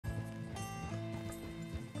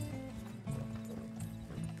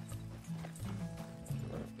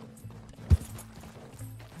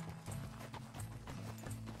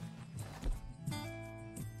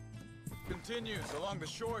continues along the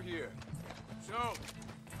shore here. So,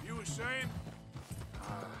 you were saying?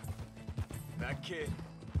 That kid,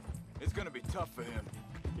 it's gonna be tough for him.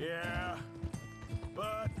 Yeah,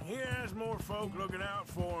 but he has more folk looking out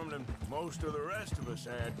for him than most of the rest of us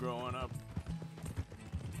had growing up.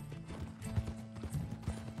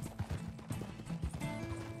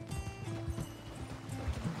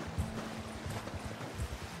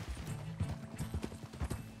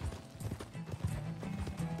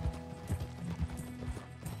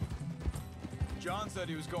 John said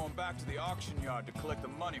he was going back to the auction yard to collect the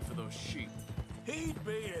money for those sheep. He'd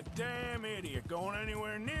be a damn idiot going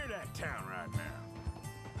anywhere near that town right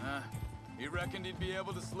now. He reckoned he'd be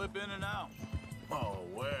able to slip in and out. Oh,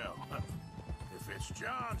 well. If it's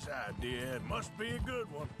John's idea, it must be a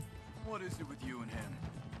good one. What is it with you and him?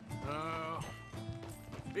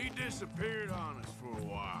 He disappeared on us for a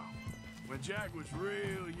while. When Jack was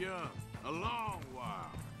real young. A long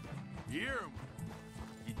while. A year or more.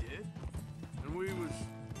 He did? And we was...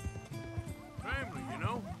 family, you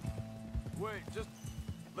know? Wait, just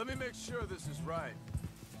let me make sure this is right.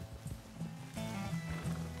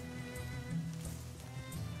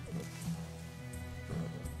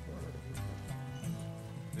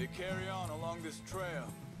 They carry on along this trail.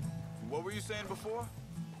 What were you saying before?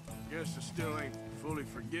 Guess I still ain't fully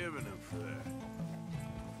forgiven him for that.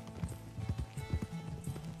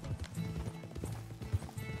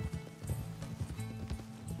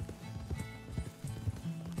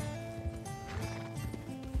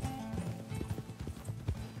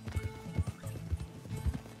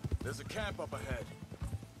 There's a camp up ahead.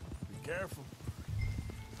 Be careful.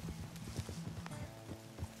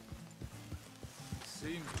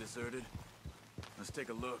 Seems deserted. Let's take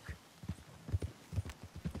a look.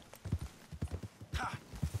 Ha!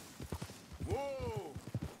 Whoa!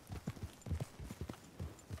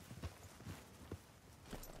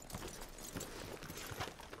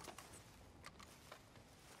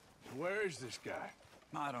 Where is this guy?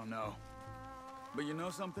 I don't know. But you know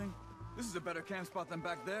something? This is a better camp spot than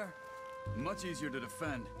back there. Much easier to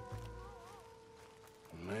defend.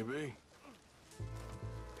 Maybe.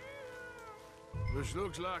 This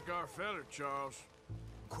looks like our feller, Charles.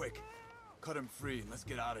 Quick, cut him free and let's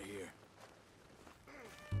get out of here.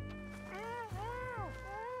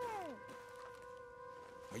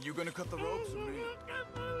 Are you gonna cut the ropes or me?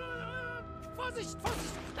 Vorsicht,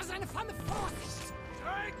 Vorsicht! Das ist eine Pfanne! Vorsicht!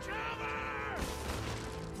 Take cover!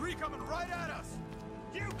 Three coming right at us!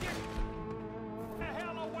 You get the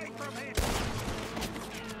hell away from him!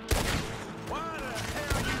 Why the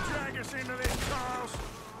hell you drag us into this, Charles?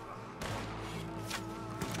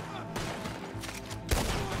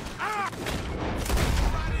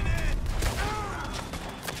 Riding in!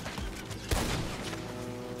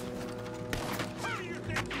 Who do you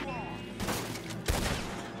think you are?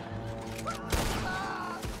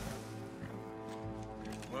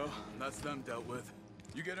 Well, that's them dealt with.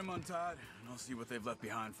 You get him untied, and I'll see what they've left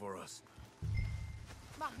behind for us.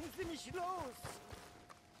 Machen Sie mich los!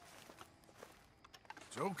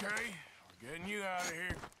 It's okay. We're getting you out of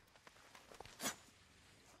here.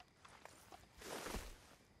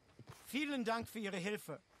 Vielen Dank für Ihre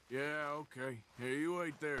Hilfe. Yeah, okay. Here, you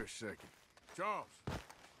wait there a second. Charles,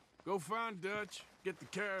 go find Dutch, get the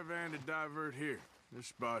caravan to divert here. This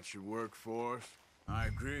spot should work for us. I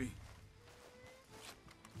agree.